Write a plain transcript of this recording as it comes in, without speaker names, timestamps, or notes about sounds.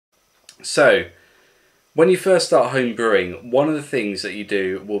So, when you first start home brewing, one of the things that you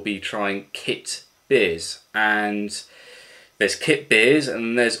do will be trying kit beers. And there's kit beers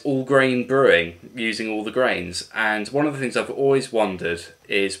and there's all grain brewing, using all the grains. And one of the things I've always wondered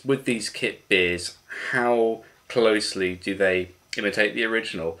is, with these kit beers, how closely do they imitate the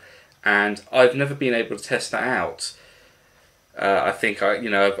original? And I've never been able to test that out. I think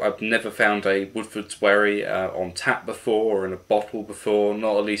I've never found a Woodford's Wherry on tap before or in a bottle before,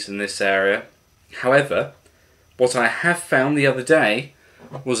 not at least in this area. However, what I have found the other day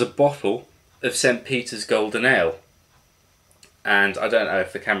was a bottle of St. Peter's Golden Ale. And I don't know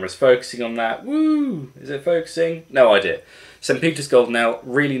if the camera's focusing on that. Woo! Is it focusing? No idea. St. Peter's Golden Ale,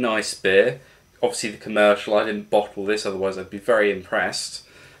 really nice beer. Obviously the commercial, I didn't bottle this, otherwise I'd be very impressed.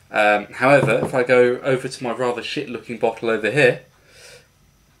 However, if I go over to my rather shit looking bottle over here,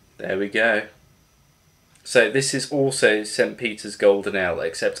 there we go. So this is also St. Peter's Golden Ale,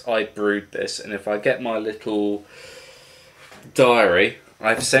 except I brewed this, and if I get my little diary,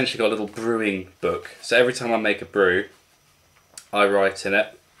 I've essentially got a little brewing book. So every time I make a brew, I write in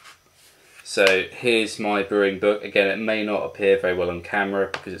it. So here's my brewing book. Again, it may not appear very well on camera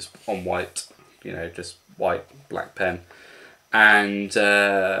because it's on white, just white, black pen. And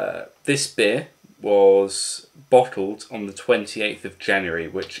this beer was bottled on the 28th of January,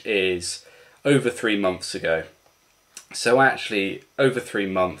 which is over 3 months ago. So actually, over 3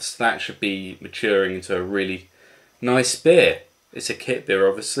 months, that should be maturing into a really nice beer. It's a kit beer,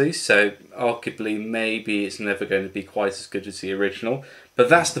 obviously, so arguably maybe it's never going to be quite as good as the original. But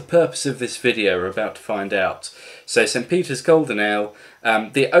that's the purpose of this video, we're about to find out. So St. Peter's Golden Ale,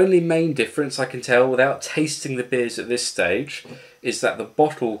 the only main difference I can tell without tasting the beers at this stage is that the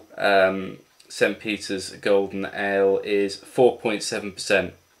bottle St. Peter's Golden Ale is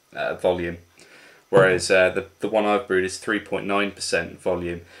 4.7% volume, whereas the one I've brewed is 3.9%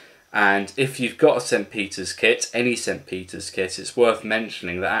 volume. And if you've got a St. Peter's kit, any St. Peter's kit, it's worth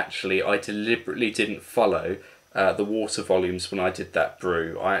mentioning that actually I deliberately didn't follow the water volumes when I did that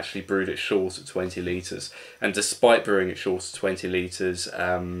brew. I actually brewed it short at 20 litres, and despite brewing it short at 20 litres,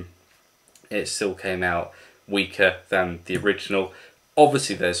 it still came out weaker than the original.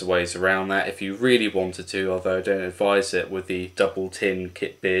 Obviously there's ways around that if you really wanted to, although I don't advise it with the double tin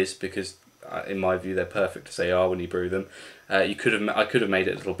kit beers, because in my view they're perfect as they are when you brew them. I could have made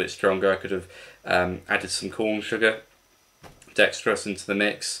it a little bit stronger. I could have added some corn sugar, dextrose into the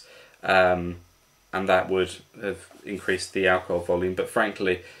mix, and that would have increased the alcohol volume. But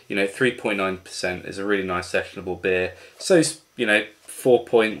frankly, 3.9% is a really nice sessionable beer. So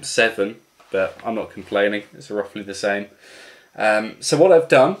 4.7, but I'm not complaining. It's roughly the same. So what I've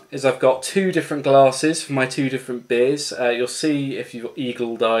done is I've got 2 different glasses for my 2 different beers. You'll see if you've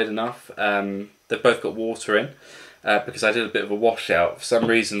eagle-eyed enough, they've both got water in. Because I did a bit of a washout. For some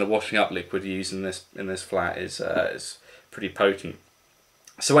reason, the washing up liquid used in this flat is pretty potent.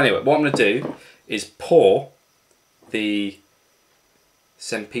 So anyway, what I'm going to do is pour the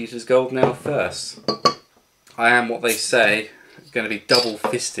St. Peter's Golden Ale first. I am, what they say, going to be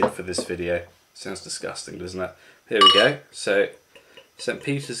double-fisted for this video. Sounds disgusting, doesn't it? Here we go. So St.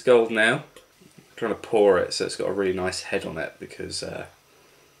 Peter's Golden Ale. I'm trying to pour it so it's got a really nice head on it, because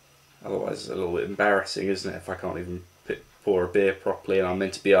otherwise it's a little bit embarrassing, isn't it, if I can't even pour a beer properly and I'm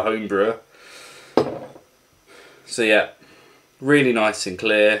meant to be a home brewer. So yeah, really nice and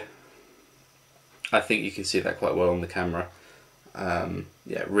clear. I think you can see that quite well on the camera.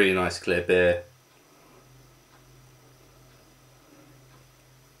 Yeah, really nice clear beer.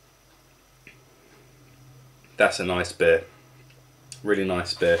 That's a nice beer. Really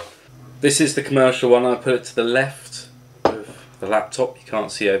nice beer. This is the commercial one. I put it to the left of the laptop. You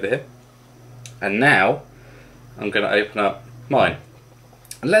can't see over here. And now I'm going to open up mine.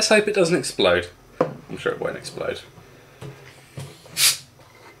 And let's hope it doesn't explode. I'm sure it won't explode.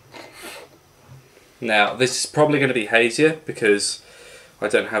 Now this is probably going to be hazier because I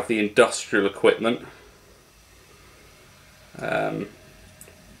don't have the industrial equipment.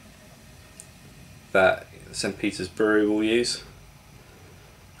 That St. Peter's Brewery will use.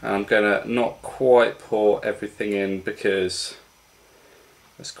 And I'm going to not quite pour everything in because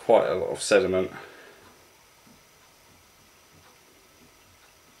there's quite a lot of sediment.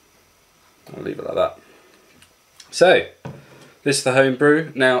 I'll leave it like that. So, this is the home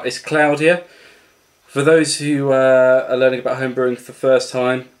brew. Now, it's cloudier. For those who are learning about home brewing for the first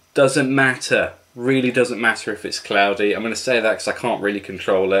time, doesn't matter. Really doesn't matter if it's cloudy. I'm going to say that because I can't really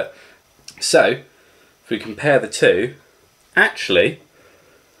control it. So, if we compare the two, actually,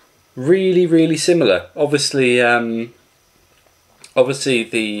 really similar. Obviously, the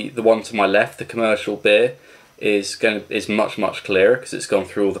one to my left, the commercial beer, is much clearer because it's gone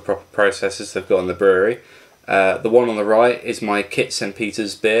through all the proper processes they've got in the brewery. The one on the right is my Kit St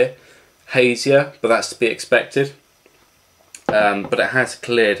Peter's beer, hazier, but that's to be expected. But it has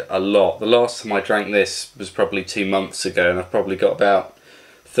cleared a lot. The last time I drank this was probably 2 months ago, and I've probably got about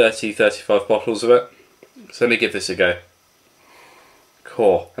 30-35 bottles of it. So let me give this a go.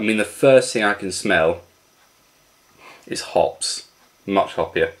 Cool. I mean, the first thing I can smell is hops. Much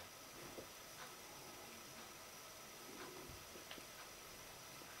hoppier.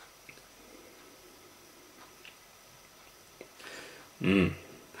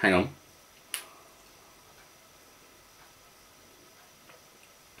 Hang on.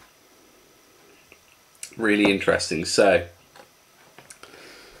 Really interesting. So,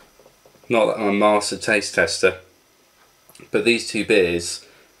 not that I'm a master taste tester, but these two beers,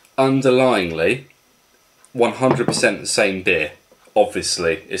 underlyingly, 100% the same beer.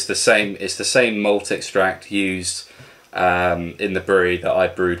 Obviously, it's the same malt extract used in the brewery that I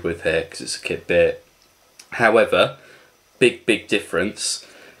brewed with here because it's a kit beer. However, big difference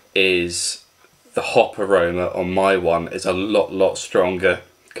is the hop aroma on my one is a lot stronger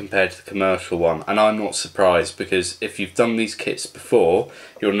compared to the commercial one, and I'm not surprised because if you've done these kits before,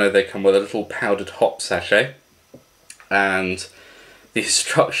 you'll know they come with a little powdered hop sachet, and the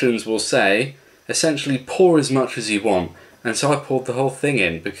instructions will say essentially pour as much as you want, and so I poured the whole thing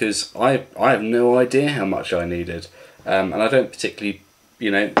in because I have no idea how much I needed, and I don't particularly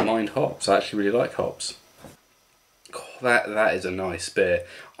mind hops. I actually really like hops. Oh, that is a nice beer.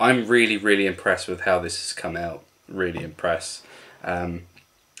 I'm really impressed with how this has come out. Really impressed.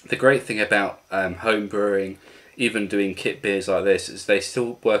 The great thing about home brewing, even doing kit beers like this, is they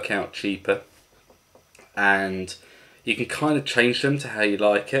still work out cheaper, and you can kind of change them to how you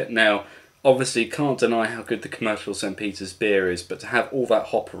like it. Now, obviously, you can't deny how good the commercial St Peter's beer is, but to have all that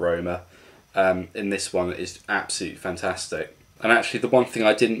hop aroma in this one is absolutely fantastic. And actually, the one thing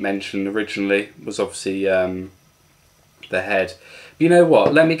I didn't mention originally was obviously the head. But you know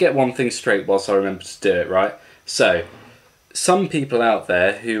what? Let me get one thing straight whilst I remember to do it, right? So, some people out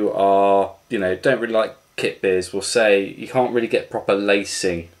there who are, don't really like kit beers will say you can't really get proper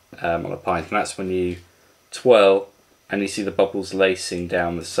lacing on a pint, and that's when you twirl and you see the bubbles lacing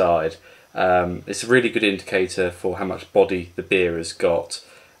down the side. It's a really good indicator for how much body the beer has got.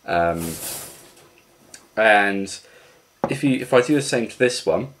 And if I do the same to this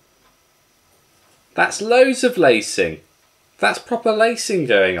one, that's loads of lacing. That's proper lacing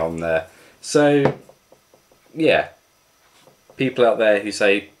going on there. So, yeah. People out there who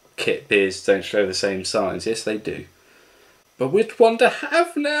say kit beers don't show the same signs, yes they do. But which one to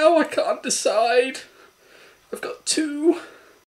have now? I can't decide. I've got two.